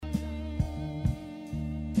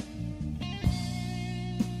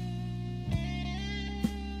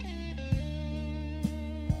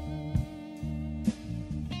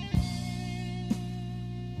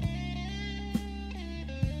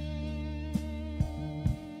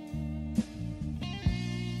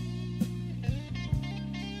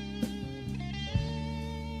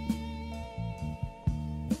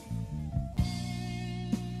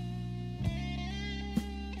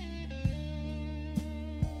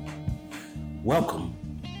Welcome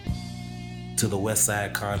to the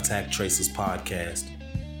Westside Contact Tracers podcast.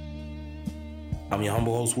 I'm your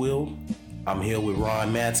humble host, Will. I'm here with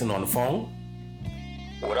Ron Madsen on the phone.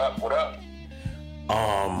 What up?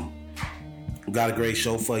 Got a great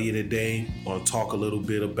show for you today. Want to talk a little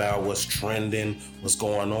bit about what's trending, what's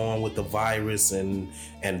going on with the virus and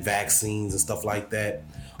vaccines and stuff like that.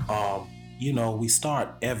 We start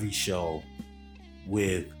every show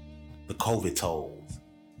with the COVID tolls.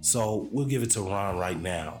 So we'll give it to Ron right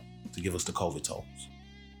now to give us the COVID tolls.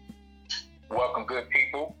 Welcome, good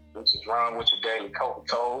people. This is Ron with your daily COVID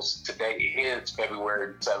tolls. Today is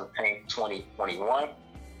February 17, 2021.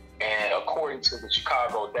 And according to the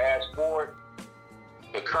Chicago dashboard,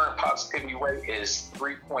 the current positivity rate is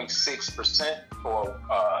 3.6% for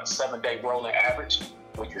a 7-day rolling average,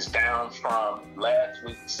 which is down from last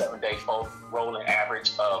week's 7-day rolling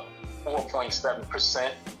average of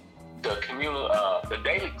 4.7%. The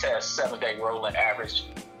daily test 7-day rolling average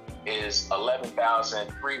is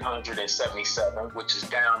 11,377, which is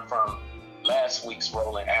down from last week's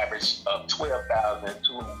rolling average of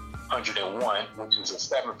 12,201, which is a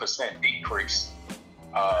 7% decrease.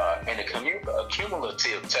 And the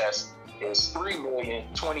cumulative test is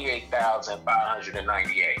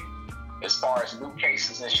 3,028,598. As far as new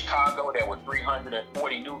cases in Chicago, there were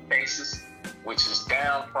 340 new cases, which is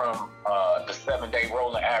down from the 7-day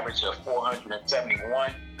rolling average of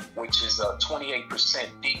 471, which is a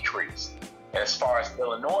 28% decrease. As far as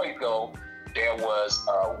Illinois go, there was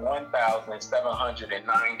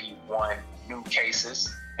 1,791 new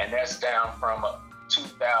cases, and that's down from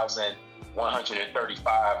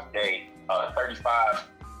 2,135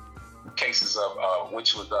 cases of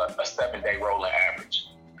which was a 7-day rolling average.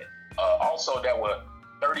 Also, there were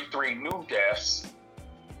 33 new deaths,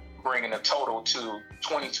 bringing the total to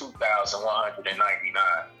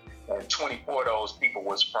 22,199, and 24 of those people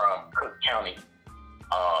was from Cook County,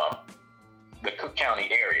 the Cook County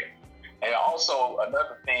area. And also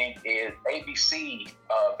another thing is ABC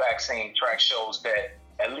vaccine track shows that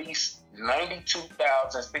at least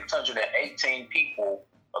 92,618 people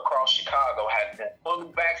across Chicago have been fully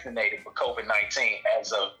vaccinated for COVID-19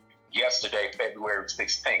 as of yesterday, February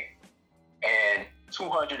 16th. And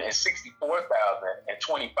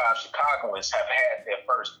 264,025 Chicagoans have had their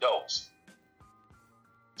first dose.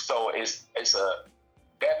 So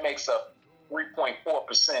that makes up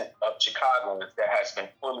 3.4% of Chicagoans that has been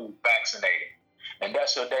fully vaccinated. And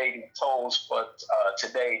that's your daily tolls for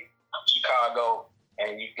today, Chicago.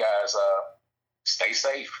 And you guys stay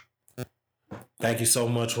safe. Thank you so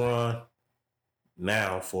much, Ron.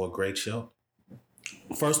 Now for a great show.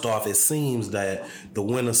 First off, it seems that the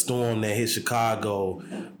winter storm that hit Chicago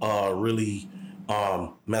really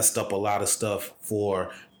messed up a lot of stuff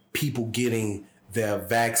for people getting their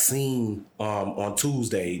vaccine on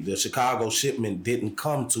Tuesday. The Chicago shipment didn't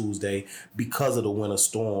come Tuesday because of the winter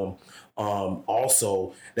storm. But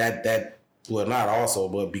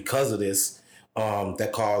because of this,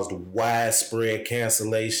 that caused widespread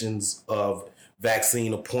cancellations of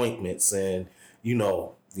vaccine appointments, and you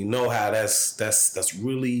know how that's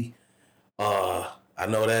really I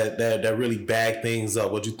know that really bagged things up.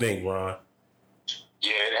 What you think, Ron?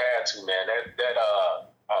 Yeah, it had to, man. That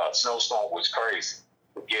snowstorm was crazy.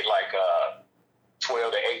 We get like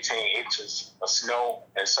 12 to 18 inches of snow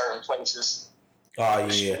in certain places. Oh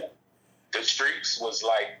yeah. The streets was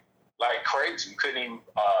like crazy. You couldn't even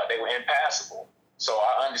they were impassable. So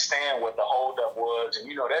I understand what the holdup was, and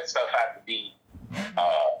that stuff had to be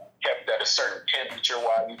kept at a certain temperature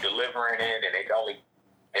while you delivering it, and it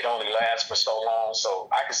only lasts for so long. So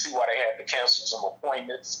I can see why they had to cancel some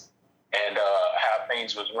appointments and how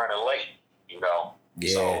things was running late.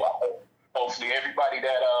 Yeah. So hopefully everybody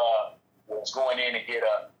that was going in and get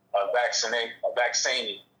a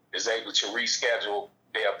vaccine is able to reschedule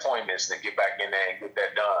their appointments and get back in there and get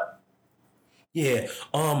that done. Yeah.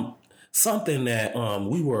 Something that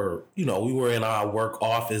we were in our work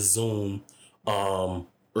office Zoom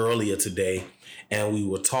earlier today, and we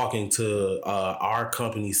were talking to our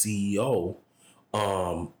company CEO,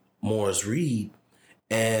 Morris Reed,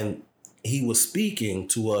 and he was speaking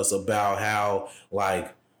to us about how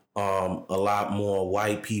a lot more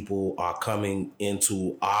white people are coming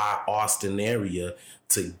into our Austin area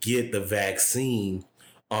to get the vaccine.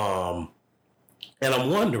 And I'm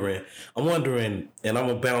wondering, and I'm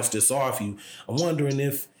gonna bounce this off you. I'm wondering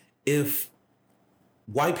if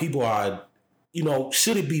white people are,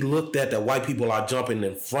 should it be looked at that white people are jumping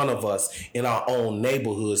in front of us in our own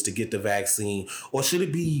neighborhoods to get the vaccine, or should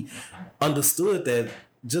it be understood that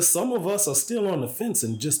just some of us are still on the fence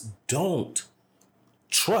and just don't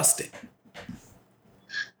trust it?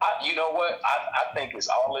 You know what? I think it's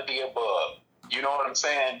all of the above. You know what I'm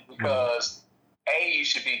saying? Because you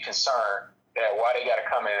should be concerned that why they got to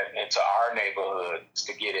come into our neighborhoods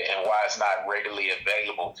to get it, and why it's not readily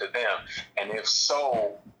available to them, and if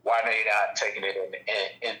so, why they not taking it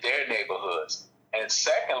in their neighborhoods. And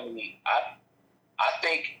secondly, I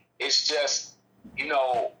think it's just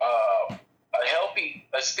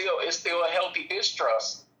it's still a healthy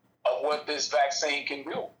distrust of what this vaccine can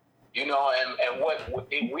do, and what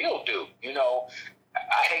it will do.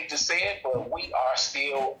 I hate to say it, but we are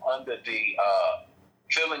still under the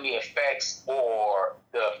feeling the effects or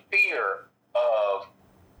the fear of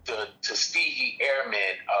the Tuskegee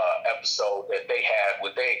Airmen episode that they had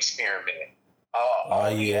with their experiment.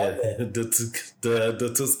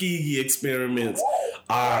 The Tuskegee experiments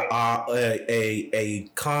are a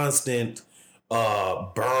constant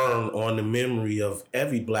burn on the memory of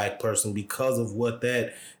every Black person because of what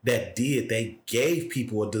that did. They gave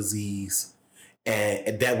people a disease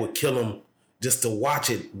and that would kill them just to watch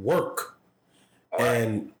it work.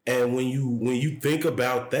 Right. And when you think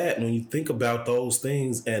about that, when you think about those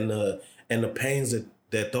things and the pains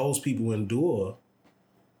that those people endured,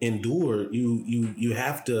 you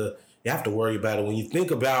have to worry about it. When you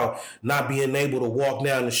think about not being able to walk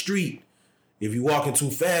down the street, if you're walking too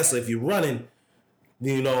fast, or if you're running,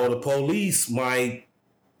 the police might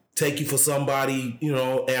take you for somebody,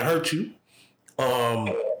 and hurt you.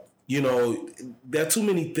 There are too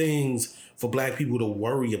many things for Black people to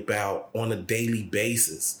worry about on a daily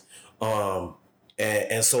basis. And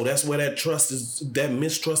so that's where that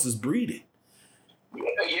mistrust is breeding. Yeah,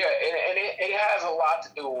 and it has a lot to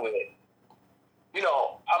do with, I'm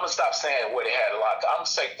going to stop saying what it had a lot to. I'm going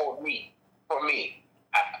to say for me,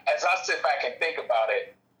 as I sit back and think about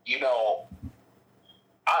it,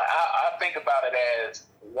 I think about it as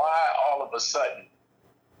why all of a sudden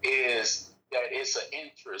is that it's an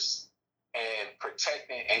interest in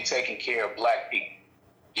protecting and taking care of Black people,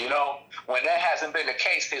 when that hasn't been the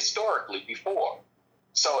case historically before.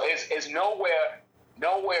 So it's nowhere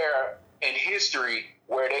in history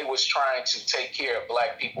where they was trying to take care of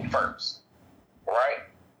Black people first, right?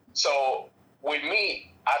 So with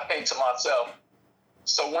me, I think to myself,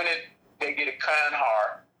 so when did they get a kind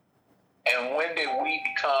heart, and when did we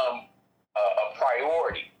become a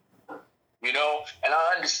priority? And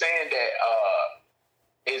I understand that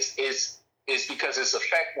it's because it's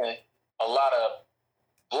affecting a lot of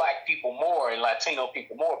Black people more and Latino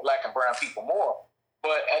people more, Black and brown people more.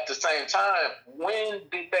 But at the same time, when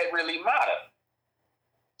did that really matter?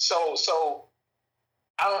 So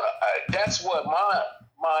I don't. That's what my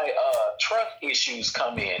trust issues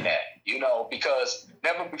come in at. Because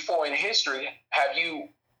never before in history have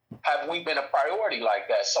we been a priority like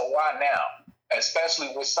that. So why now?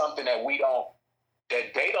 Especially with something that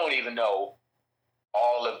they don't even know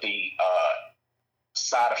all of the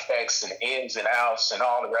side effects and ins and outs and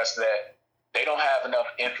all the rest of that. They don't have enough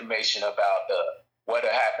information about what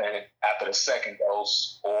happened after the second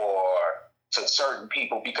dose or to certain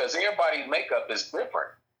people, because everybody's makeup is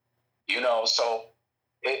different, so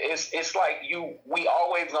it's like we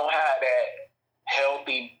always gonna have that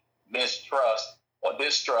healthy mistrust or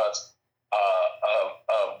distrust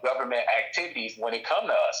of government activities when it comes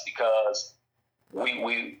to us, because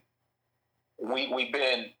we've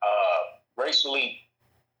been racially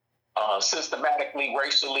systematically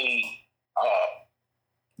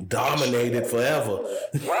dominated forever.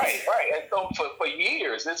 Right. And so for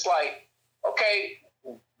years, it's like, okay,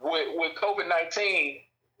 with COVID-19,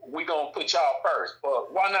 we're going to put y'all first.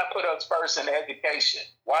 But why not put us first in education?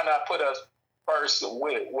 Why not put us first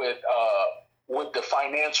with the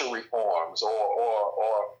financial reforms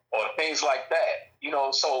or things like that?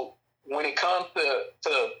 So when it comes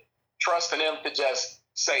to trusting them to just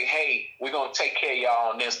say, hey, we're going to take care of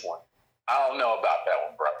y'all on this one, I don't know about that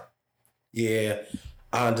one, brother. Yeah,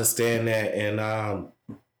 I understand that, and I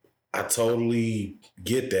totally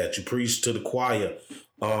get that. You preach to the choir.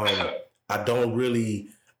 I don't really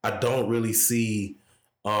see.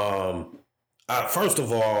 First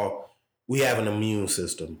of all, we have an immune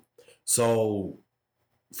system, so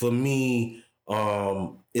for me,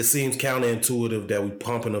 it seems counterintuitive that we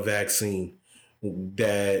pumping a vaccine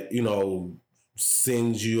that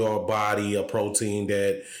sends your body a protein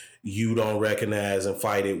that you don't recognize and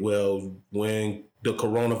fight it. Well, when the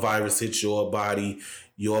coronavirus hits your body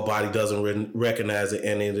doesn't recognize it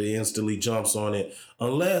and it instantly jumps on it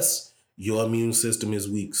unless your immune system is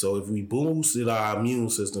weak. So if we boosted our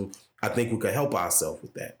immune system, I think we could help ourselves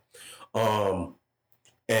with that.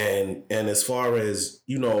 And as far as,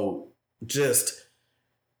 just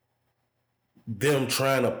them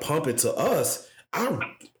trying to pump it to us, I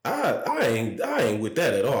ain't with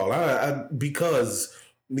that at all. Because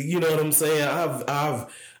You know what I'm saying?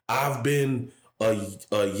 I've been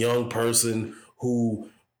a young person who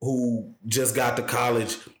just got to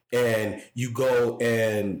college, and you go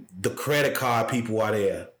and the credit card people are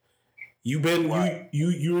there. Right.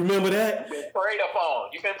 You remember that? You've been preyed upon.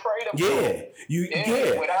 You've been preyed upon.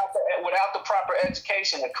 Yeah. Without the proper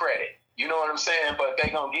education and credit. You know what I'm saying? But they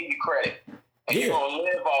gonna give you credit, and you're gonna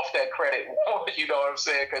live off that credit. You know what I'm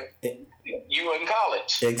saying? Because you in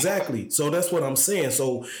college. Exactly. So that's what I'm saying.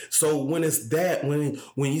 So when it's that, when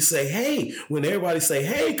you say, hey, when everybody say,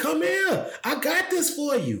 hey, come here, I got this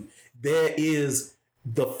for you. There is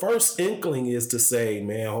the first inkling is to say,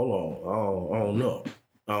 man, hold on, I don't know.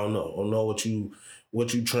 I don't know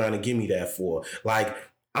what you trying to give me that for. Like,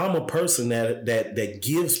 I'm a person that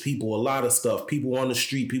gives people a lot of stuff. People on the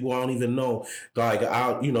street, people I don't even know. Like,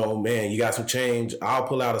 man, you got some change. I'll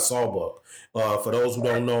pull out a sawbuck. For those who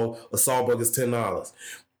don't know, a sawbuck is $10.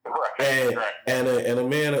 Right. And a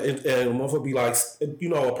man and a motherfucker be like,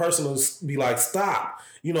 a person will be like, stop.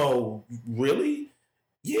 Really?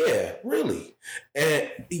 Yeah, really.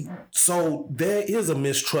 And so there is a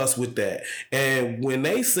mistrust with that. And when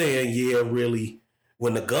they saying, yeah, really,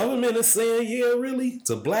 when the government is saying, yeah, really,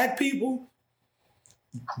 to black people,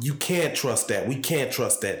 you can't trust that. We can't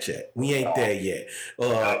trust that yet. We ain't there yet.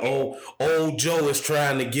 Old Joe is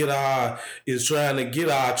trying to get our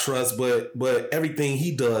trust, but everything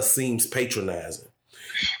he does seems patronizing.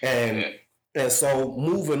 And so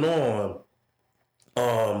moving on,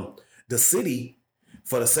 the city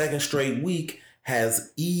for the second straight week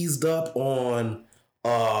has eased up on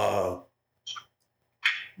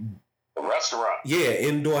restaurant. Yeah,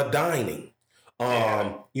 indoor dining.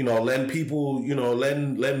 Letting people,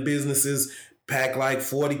 letting businesses pack like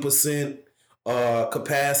 40%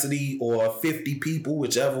 capacity or 50 people,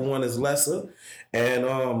 whichever one is lesser. And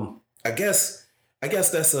I guess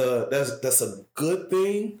that's a good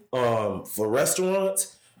thing for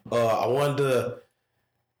restaurants. I wonder,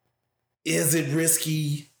 is it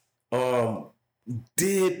risky?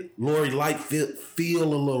 Did Lori Lightfoot feel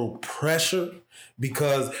a little pressure?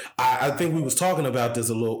 Because I think we was talking about this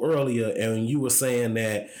a little earlier, and you were saying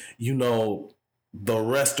that, the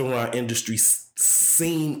restaurant industry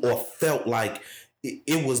seemed or felt like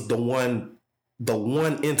it was the one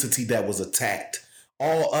entity that was attacked.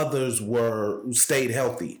 All others stayed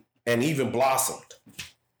healthy and even blossomed.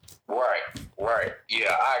 Right.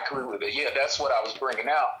 Yeah, I agree with it. Yeah, that's what I was bringing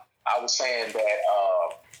out. I was saying that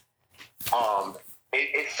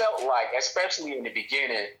it felt like, especially in the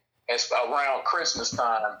beginning, around Christmas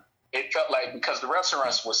time, it felt like, because the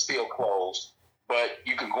restaurants were still closed, but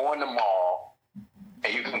you can go in the mall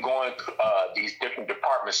and you can go in these different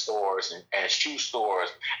department stores and shoe stores,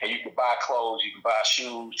 and you can buy clothes, you can buy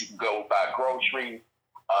shoes, you can go buy groceries,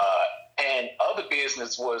 and other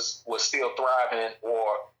business was still thriving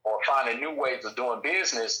or finding new ways of doing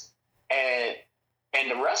business, and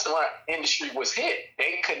the restaurant industry was hit.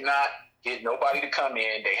 They could not get nobody to come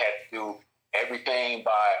in. They had to do everything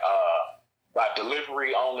by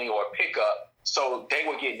delivery only or pickup. So they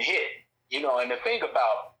were getting hit. And the thing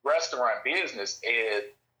about restaurant business is,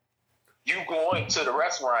 you going to the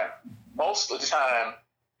restaurant most of the time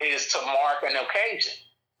is to mark an occasion,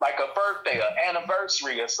 like a birthday, an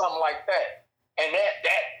anniversary, or something like that. And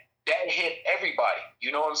that hit everybody.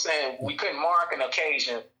 You know what I'm saying? We couldn't mark an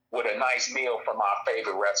occasion with a nice meal from our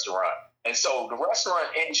favorite restaurant. And so the restaurant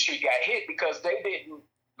industry got hit because they didn't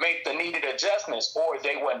make the needed adjustments, or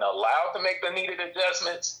they weren't allowed to make the needed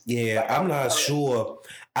adjustments. Yeah, I'm not sure.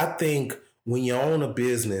 I think when you own a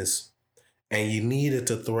business and you need it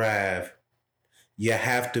to thrive, you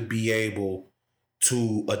have to be able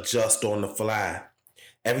to adjust on the fly.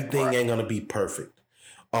 Everything ain't gonna be perfect.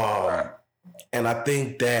 And I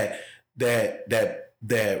think that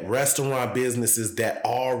restaurant businesses that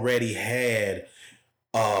already had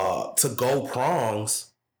to-go prongs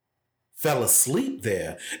fell asleep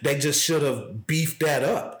there. They just should have beefed that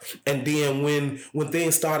up. And then when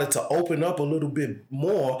things started to open up a little bit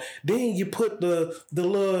more, then you put the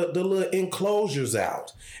little enclosures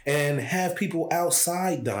out and have people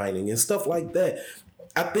outside dining and stuff like that.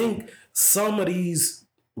 I think some of these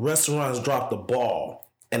restaurants dropped the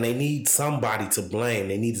ball, and they need somebody to blame.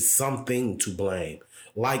 They needed something to blame,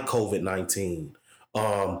 like COVID-19.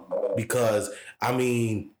 Because, I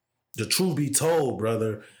mean, the truth be told,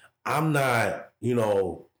 brother, I'm not,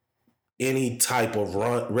 any type of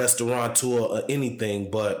restaurateur or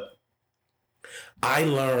anything, but I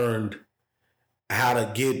learned how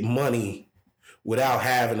to get money without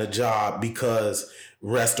having a job because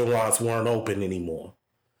restaurants weren't open anymore.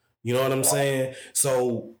 You know what I'm saying?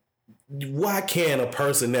 So why can't a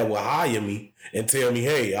person that will hire me and tell me,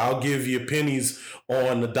 hey, I'll give you pennies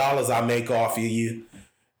on the dollars I make off of you,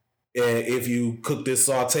 and if you cook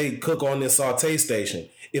on this saute station,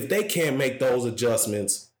 if they can't make those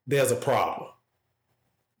adjustments, there's a problem.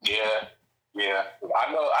 Yeah, yeah.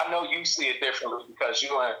 I know you see it differently because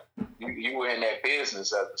you were in that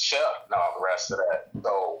business as a chef and all the rest of that.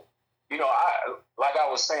 So, like I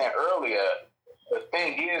was saying earlier, the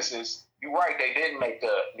thing is you're right, they didn't make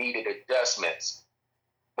the needed adjustments.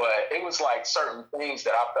 But it was like certain things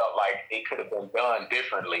that I felt like it could have been done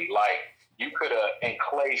differently. Like you could have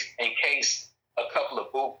encased a couple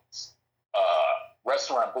of booths,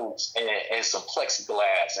 restaurant booths, and some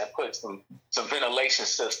plexiglass, and put some ventilation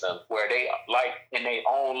system where they like in their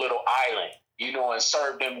own little island, and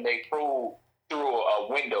serve them their food through a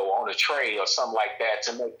window on a tray or something like that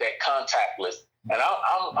to make that contactless. And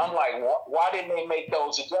I'm like, why didn't they make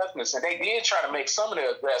those adjustments? And they did try to make some of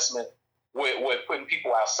the adjustments with putting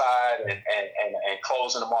people outside and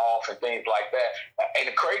closing them off and things like that. And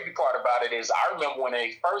the crazy part about it is I remember when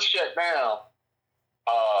they first shut down,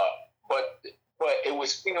 but it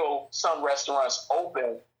was still some restaurants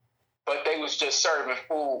open, but they was just serving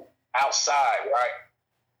food outside, right?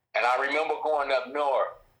 And I remember going up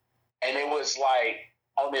north, and it was like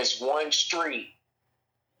on this one street,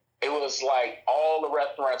 it was like all the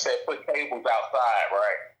restaurants had put tables outside,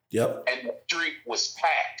 right? Yep. And the street was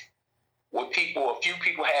packed with people. A few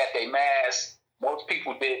people had their masks. Most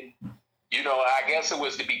people didn't. I guess it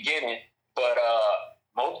was the beginning, but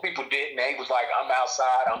most people didn't. They was like, I'm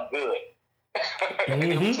outside, I'm good.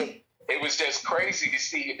 Mm-hmm. It was just crazy to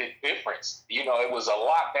see the difference. It was a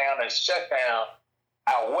lockdown and shutdown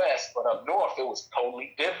out west, but up north, it was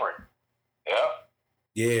totally different.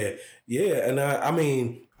 Yep. Yeah. And I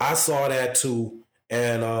mean, I saw that too.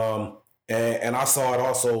 And I saw it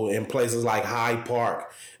also in places like Hyde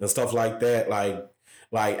Park and stuff like that. Like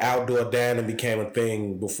outdoor dining became a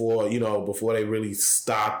thing before they really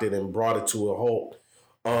stopped it and brought it to a halt.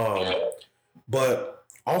 But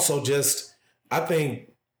also just, I think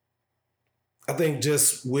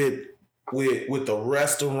just with the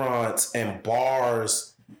restaurants and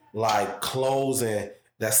bars like closing,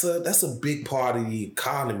 that's a big part of the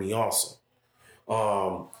economy also.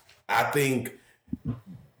 I think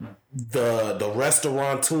the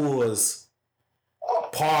restaurateurs,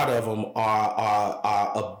 part of them are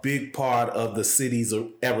a big part of the city's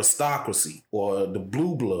aristocracy or the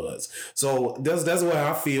blue bloods. So that's why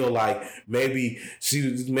I feel like maybe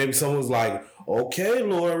someone's like, okay,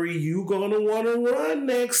 Lori, you gonna want to run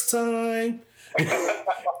next time.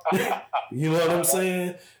 You know what I'm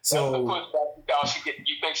saying? So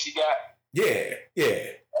you think she got? Yeah.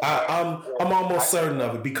 I'm almost certain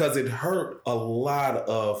of it because it hurt a lot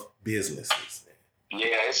of businesses.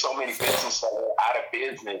 Yeah, there's so many businesses that were out of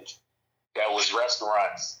business that was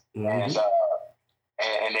restaurants, and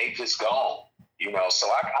they just gone. So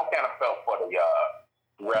I kind of felt for the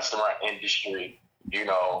restaurant industry.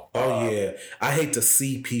 Oh yeah, I hate to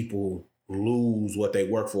see people lose what they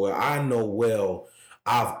work for. I know well.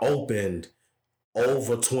 I've opened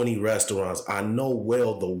over 20 restaurants. I know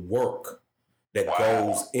well the work that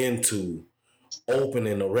goes into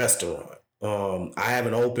opening a restaurant. I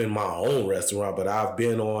haven't opened my own restaurant, but I've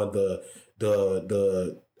been on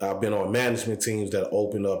I've been on management teams that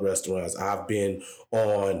open up restaurants. I've been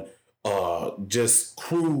on just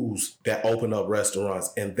crews that open up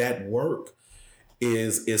restaurants, and that work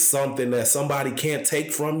is something that somebody can't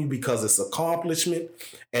take from you because it's accomplishment,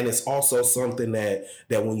 and it's also something that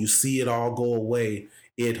when you see it all go away,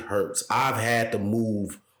 it hurts. I've had to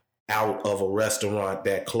move out of a restaurant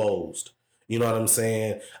that closed. You know what I'm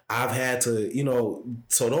saying? I've had to,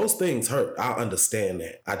 so those things hurt. I understand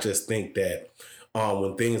that. I just think that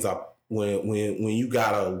when things are when you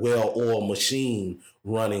got a well-oiled machine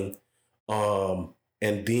running,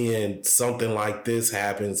 and then something like this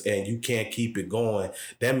happens and you can't keep it going,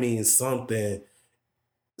 that means something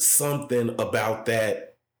about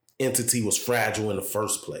that entity was fragile in the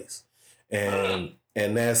first place. And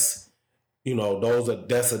that's,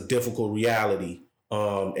 that's a difficult reality.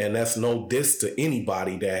 And that's no diss to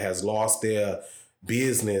anybody that has lost their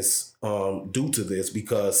business due to this,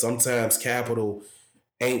 because sometimes capital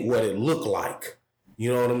ain't what it looked like.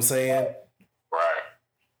 You know what I'm saying? Right.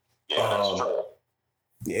 Yeah, that's true.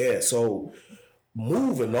 Yeah, so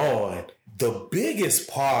moving on, the biggest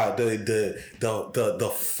part, the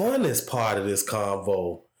funnest part of this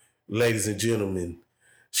convo, ladies and gentlemen,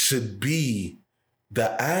 should be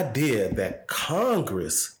the idea that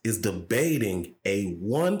Congress is debating a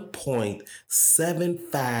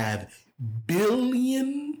 $1.75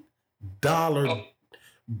 billion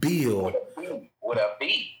bill. With a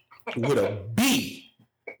B. with a B,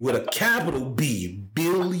 with a capital B,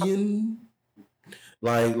 billion.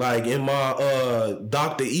 Like in my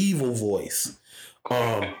Dr. Evil voice.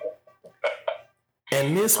 And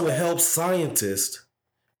this will help scientists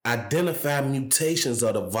identify mutations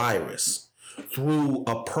of the virus through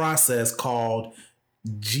a process called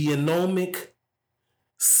genomic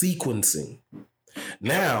sequencing.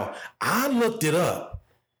 Now, I looked it up.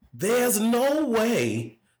 There's no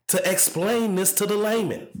way to explain this to the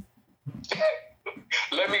layman.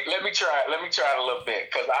 Let me try it a little bit,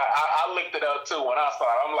 because I looked it up too when I saw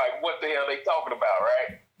it. I'm like, what the hell are they talking about,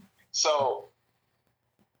 right? So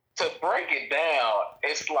to break it down,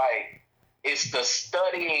 it's like it's the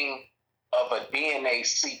studying of a DNA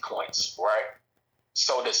sequence, right?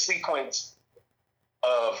 So the sequence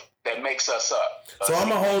of that makes us up. So I'm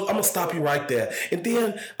gonna stop you right there, and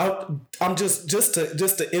then I'm just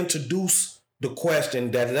to introduce the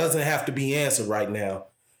question that doesn't have to be answered right now.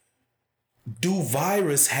 Do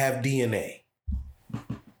viruses have DNA?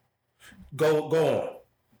 Go on.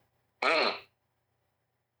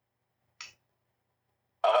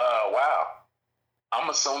 Wow. I'm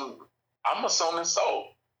assuming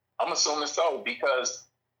so. Because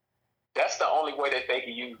that's the only way that they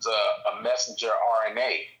can use a messenger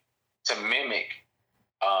RNA to mimic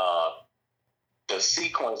the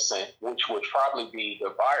sequencing, which would probably be the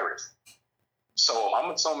virus. So I'm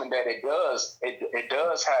assuming that it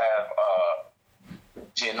does have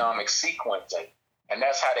genomic sequencing, and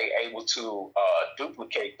that's how they're able to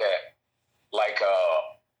duplicate that, like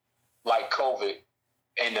COVID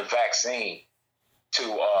and the vaccine,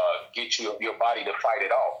 to get your body to fight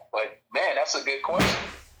it off. But man, that's a good question.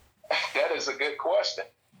 That is a good question.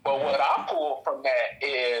 But what I pull from that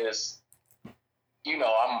is, I'm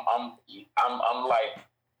like,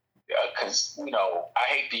 I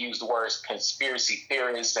hate to use the words conspiracy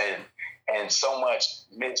theorists and so much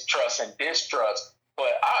mistrust and distrust,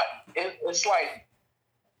 but it's like,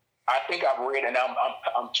 I think I've read, and I'm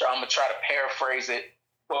gonna try to paraphrase it,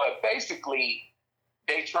 but basically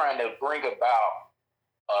they trying to bring about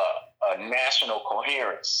a national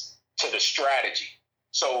coherence to the strategy.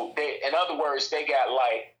 So in other words, they got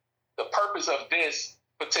like, the purpose of this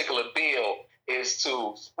particular bill is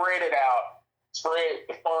to spread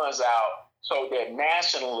the funds out so that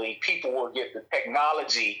nationally people will get the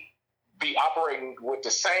technology, be operating with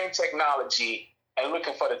the same technology and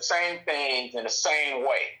looking for the same things in the same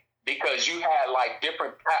way. Because you had like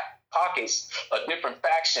different pockets, different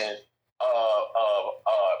factions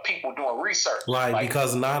of people doing research. Like,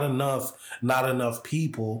 because not enough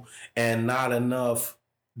people and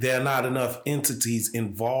there are not enough entities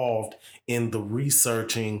involved in the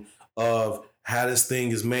researching of how this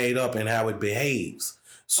thing is made up and how it behaves.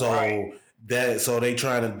 So so they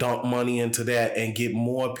trying to dump money into that and get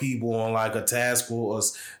more people on like a task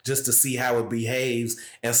force just to see how it behaves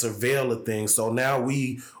and surveil the thing. So now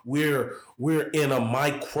we're in a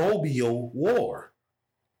microbial war.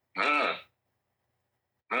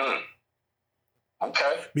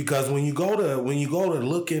 Okay. Because when you go to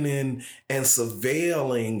looking in and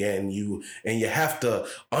surveilling, and you have to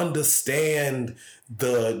understand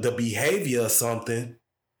the behavior of something,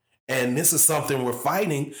 and this is something we're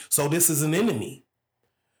fighting, so this is an enemy.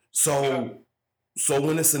 So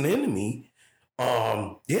when it's an enemy,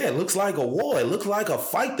 it looks like a war. It looks like a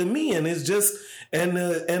fight to me, and it's just and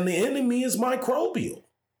the enemy is microbial.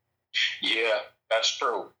 Yeah, that's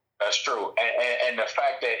true. And the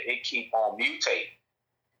fact that it keep on mutating,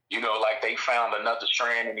 like they found another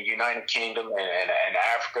strand in the United Kingdom and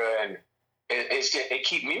Africa, and it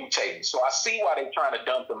keep mutating. So I see why they're trying to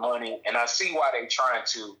dump the money, and I see why they're trying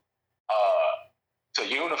to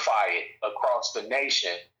unify it across the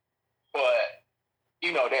nation. But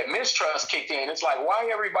that mistrust kicked in. It's like, why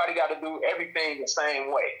everybody got to do everything the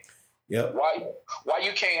same way? Yep. Why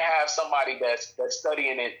you can't have somebody that's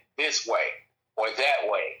studying it this way or that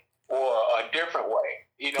way or a different way?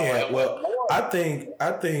 I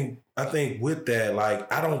think with that,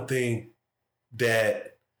 like, I don't think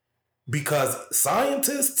that, because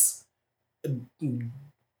scientists,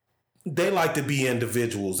 they like to be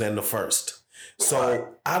individuals and the first.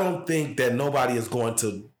 So I don't think that nobody is going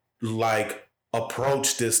to like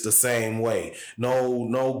approach this the same way.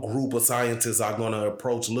 No group of scientists are going to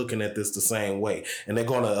approach looking at this the same way, and they're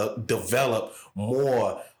going to develop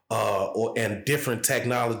more and different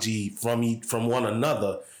technology from one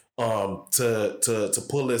another to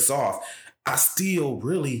pull this off. I still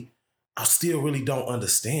really don't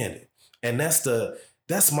understand it, and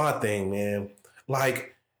that's my thing, man.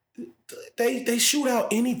 Like, they shoot out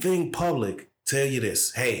anything public. Tell you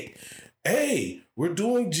this, hey, we're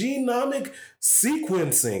doing genomic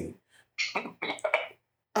sequencing.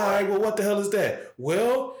 All right, well, what the hell is that?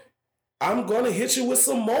 Well, I'm going to hit you with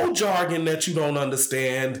some more jargon that you don't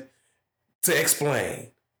understand to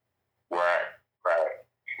explain. Right, right.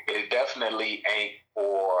 It definitely ain't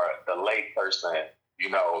for the lay person. You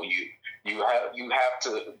know, you have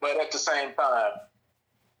to, but at the same time,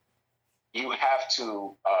 you have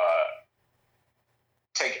to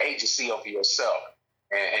take agency of yourself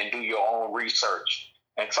and do your own research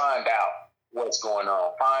and find out what's going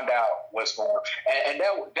on. Find out what's going on, and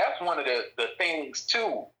that's one of the things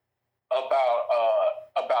too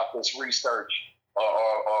about this research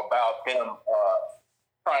or about them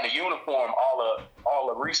trying to uniform all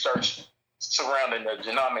the research surrounding the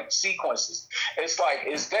genomic sequences. It's like,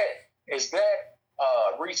 is that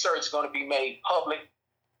research going to be made public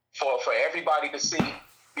for everybody to see?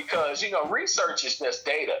 Because, you know, research is just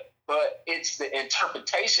data, but it's the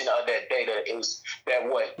interpretation of that data is that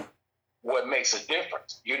what makes a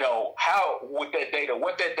difference. You know, how would that data,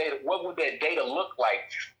 what would that data look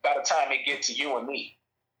like by the time it gets to you and me?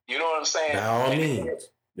 You know what I'm saying? By all means.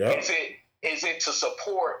 Yep. Is it to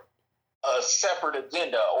support a separate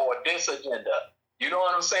agenda or this agenda? You know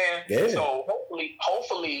what I'm saying? Yeah. So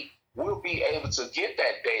hopefully we'll be able to get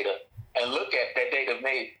that data and look at that data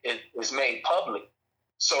is made public.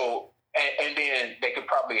 So and then they could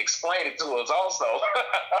probably explain it to us also.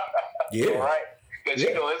 Yeah. Right? Because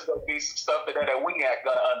you know it's gonna be some stuff that we ain't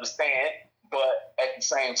gonna understand, but at the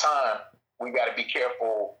same time, we gotta be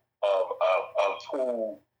careful of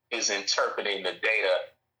who is interpreting the data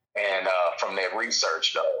and from that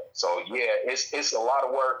research though. So yeah, it's a lot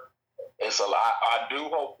of work. It's a lot. I do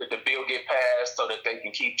hope that the bill get passed so that they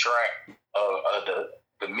can keep track of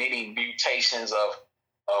the many mutations of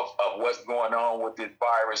what's going on with this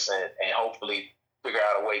virus and hopefully figure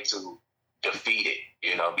out a way to defeat it,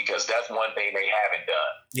 you know, because that's one thing they haven't done.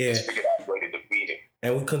 Yeah. Is figure out a way to defeat it.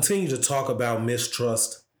 And we continue to talk about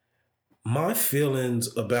mistrust. My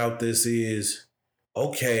feelings about this is,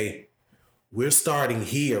 okay, we're starting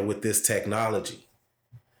here with this technology.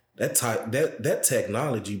 That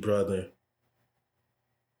technology, brother,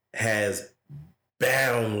 has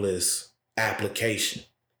boundless application.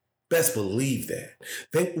 Best believe that.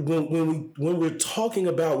 When we're talking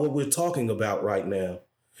about what we're talking about right now,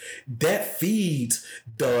 that feeds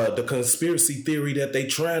the conspiracy theory that they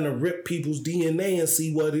trying to rip people's DNA and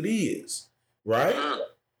see what it is, right?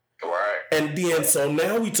 Right. And then so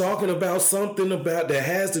now we talking about something about that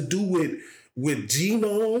has to do with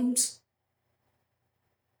genomes.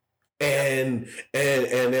 And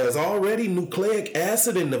there's already nucleic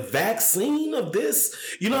acid in the vaccine of this.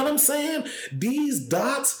 You know what I'm saying? These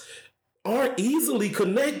dots aren't easily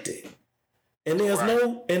connected. And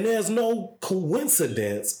there's no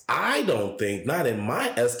coincidence, I don't think, not in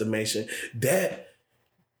my estimation, that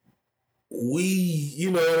we,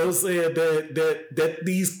 you know what I'm saying,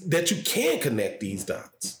 that you can connect these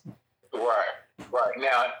dots. Right.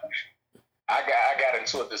 Now, I got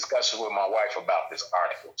into a discussion with my wife about this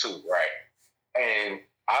article too, right? And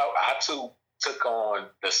I too took on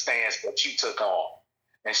the stance that you took on.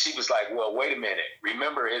 And she was like, well, wait a minute.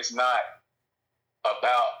 Remember, it's not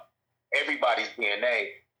about everybody's DNA.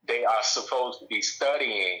 They are supposed to be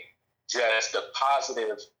studying just the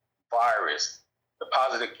positive virus, the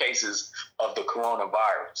positive cases of the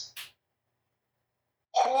coronavirus.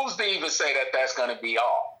 Who's to even say that that's going to be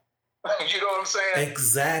all? You know what I'm saying?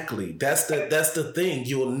 Exactly. That's the thing.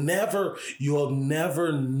 You'll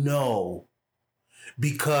never know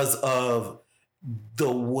because of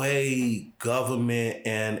the way government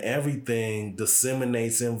and everything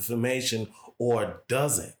disseminates information or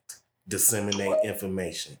doesn't disseminate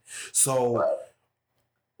information. So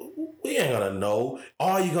we ain't gonna know.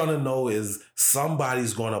 All you're gonna know is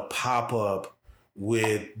somebody's gonna pop up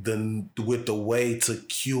with the way to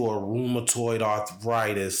cure rheumatoid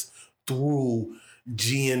arthritis through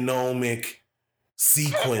genomic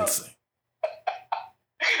sequencing.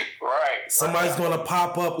 Right. Somebody's gonna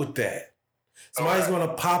pop up with that. Somebody's going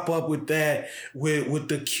to pop up with that, with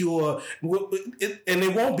the cure. And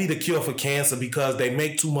it won't be the cure for cancer because they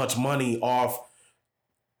make too much money off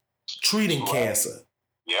treating cancer.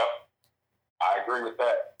 Yep. I agree with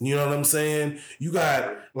that. You know what I'm saying? You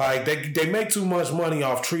got, like, they make too much money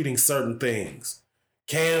off treating certain things.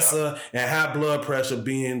 Cancer and high blood pressure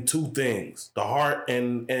being two things. The heart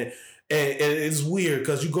and it's weird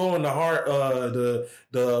because you go in the heart, the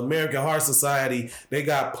American Heart Society, they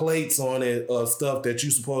got plates on it of stuff that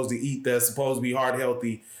you're supposed to eat that's supposed to be heart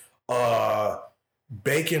healthy.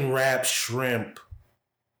 Bacon wrapped shrimp.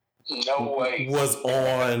 No way. Was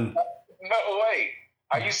on. No way.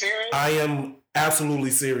 Are you serious? I am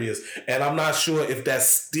absolutely serious. And I'm not sure if that's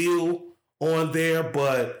still on there,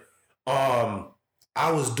 but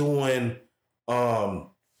I was doing a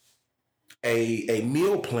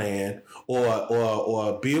meal plan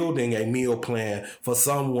or building a meal plan for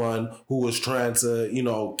someone who was trying to,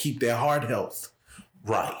 keep their heart health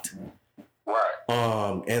right.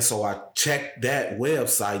 Right. And so I checked that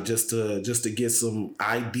website just to get some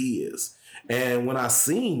ideas. And when I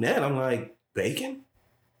seen that, I'm like, bacon?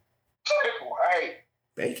 Right.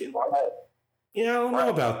 Bacon? Right. Yeah, I don't know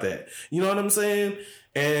about that. You know what I'm saying?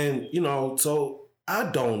 And, so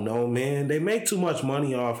I don't know, man. They make too much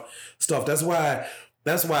money off stuff. That's why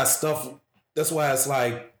it's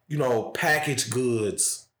like, packaged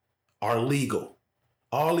goods are legal.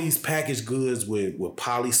 All these packaged goods with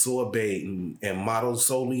polysorbate and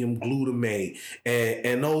monosodium glutamate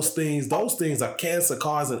and those things are cancer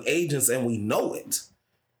causing agents, and we know it.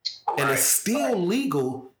 Right. And it's still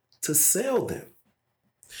legal to sell them.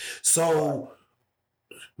 So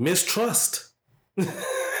mistrust. do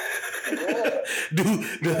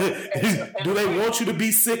they want you to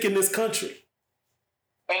be sick in this country?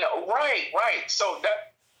 And right. So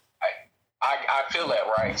that I feel that,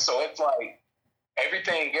 right? So it's like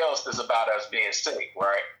everything else is about us being sick,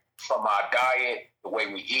 right? From our diet, the way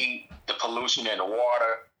we eat, the pollution in the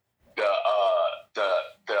water, the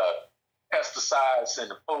pesticides in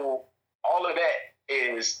the food, all of that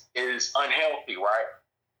is unhealthy, right?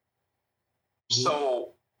 Mm-hmm.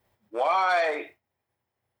 So why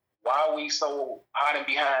are we so hiding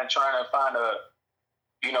behind trying to find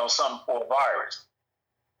something for a virus?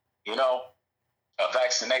 A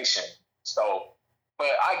vaccination. So,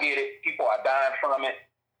 but I get it. People are dying from it.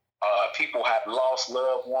 People have lost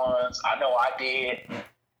loved ones. I know I did.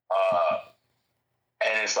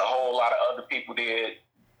 And it's a whole lot of other people did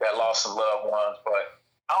that lost some loved ones. But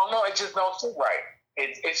I don't know. It just don't sit right.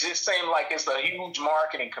 It just seems like it's a huge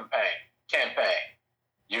marketing campaign.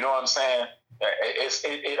 You know what I'm saying?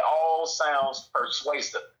 It all sounds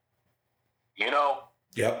persuasive. Yep.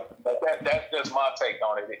 But that's just my take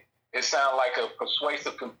on it. It sounds like a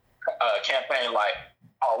persuasive campaign, like,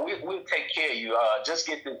 "Oh, we'll take care of you. Just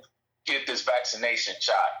get this vaccination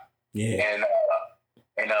shot, yeah,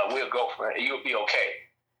 and we'll go for it. You'll be okay."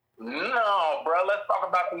 No, bro. Let's talk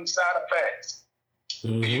about these side effects.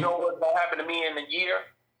 Mm-hmm. Do you know what's gonna happen to me in a year,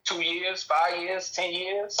 2 years, 5 years, 10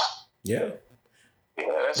 years? Yeah.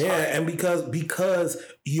 Yeah, and because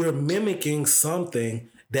you're mimicking something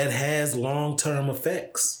that has long-term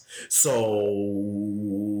effects, so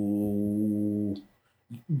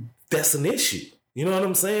that's an issue. You know what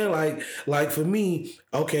I'm saying? Like for me,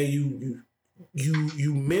 okay, you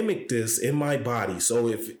mimic this in my body. So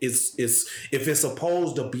if it's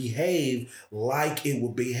supposed to behave like it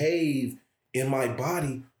would behave in my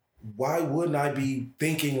body, why wouldn't I be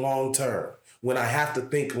thinking long term when I have to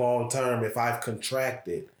think long term if I've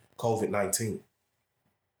contracted COVID-19?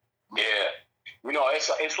 Yeah,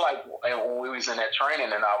 it's like when we was in that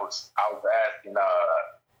training, and I was asking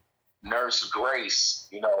Nurse Grace,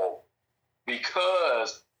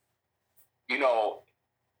 because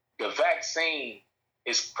the vaccine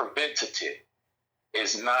is preventative.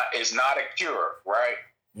 It's not a cure, right?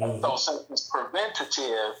 Mm-hmm. So since it's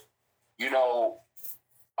preventative, you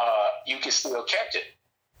can still catch it.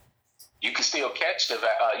 You can still catch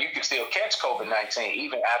COVID-19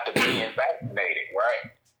 even after being vaccinated,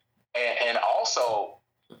 right? And also,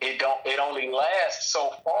 it only lasts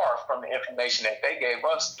so far from the information that they gave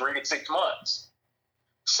us, 3 to 6 months.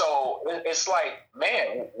 So it's like,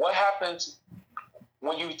 man, what happens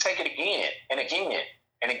when you take it again and again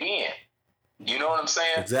and again? You know what I'm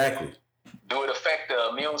saying? Exactly. Do it affect the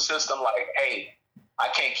immune system? Like, hey, I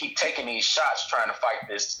can't keep taking these shots trying to fight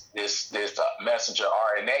this messenger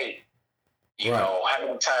RNA. You know, how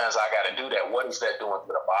many times I got to do that? What is that doing to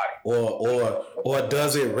the body? Or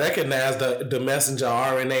does it recognize the messenger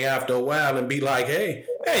RNA after a while and be like, hey,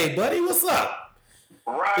 buddy, what's up?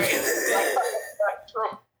 Right.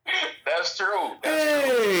 That's true.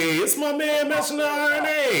 Hey, it's my man messenger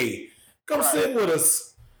RNA. Come sit with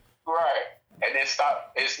us. Right. And it's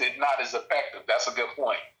not as effective. That's a good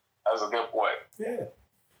point. Yeah.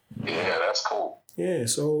 Yeah, that's cool. Yeah,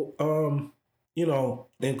 so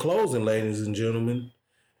in closing, ladies and gentlemen,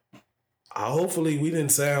 hopefully we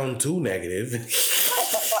didn't sound too negative.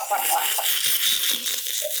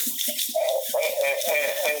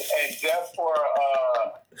 and just for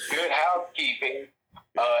good housekeeping,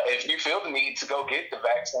 if you feel the need to go get the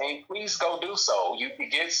vaccine, please go do so. You can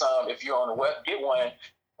get some if you're on the west. Get one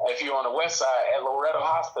if you're on the west side at Loretto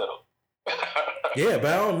Hospital. Yeah,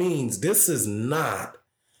 by all means, this is not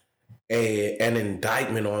an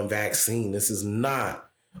indictment on vaccine. This is not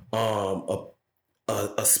a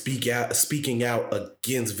speaking out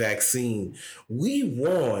against vaccine. We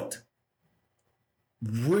want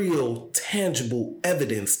real tangible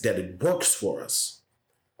evidence that it works for us.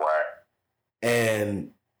 Right.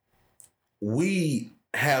 And we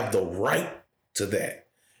have the right to that.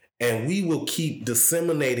 And we will keep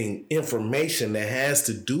disseminating information that has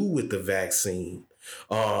to do with the vaccine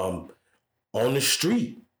on the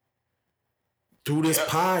street, through this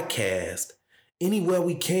podcast, anywhere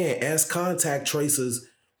we can. As contact tracers,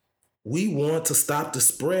 we want to stop the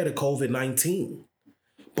spread of COVID-19.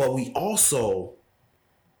 But we also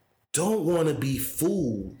don't want to be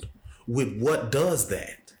fooled with what does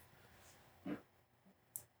that.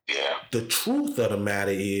 Yeah. The truth of the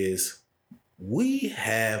matter is, we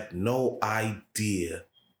have no idea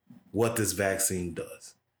what this vaccine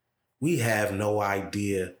does. We have no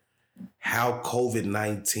idea how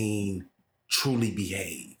COVID-19 truly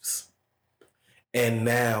behaves. And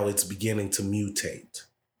now it's beginning to mutate.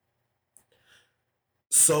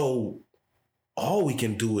 So all we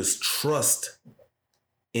can do is trust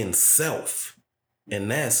in self.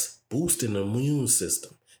 And that's boosting the immune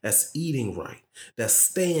system. That's eating right. That's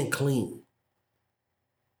staying clean.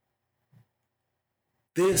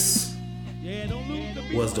 This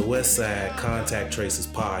was the Westside Contact Tracers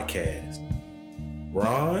podcast.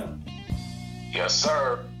 Ron? Yes,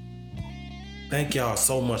 sir. Thank y'all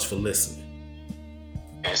so much for listening.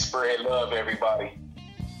 And spread love, everybody.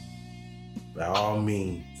 By all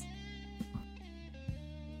means.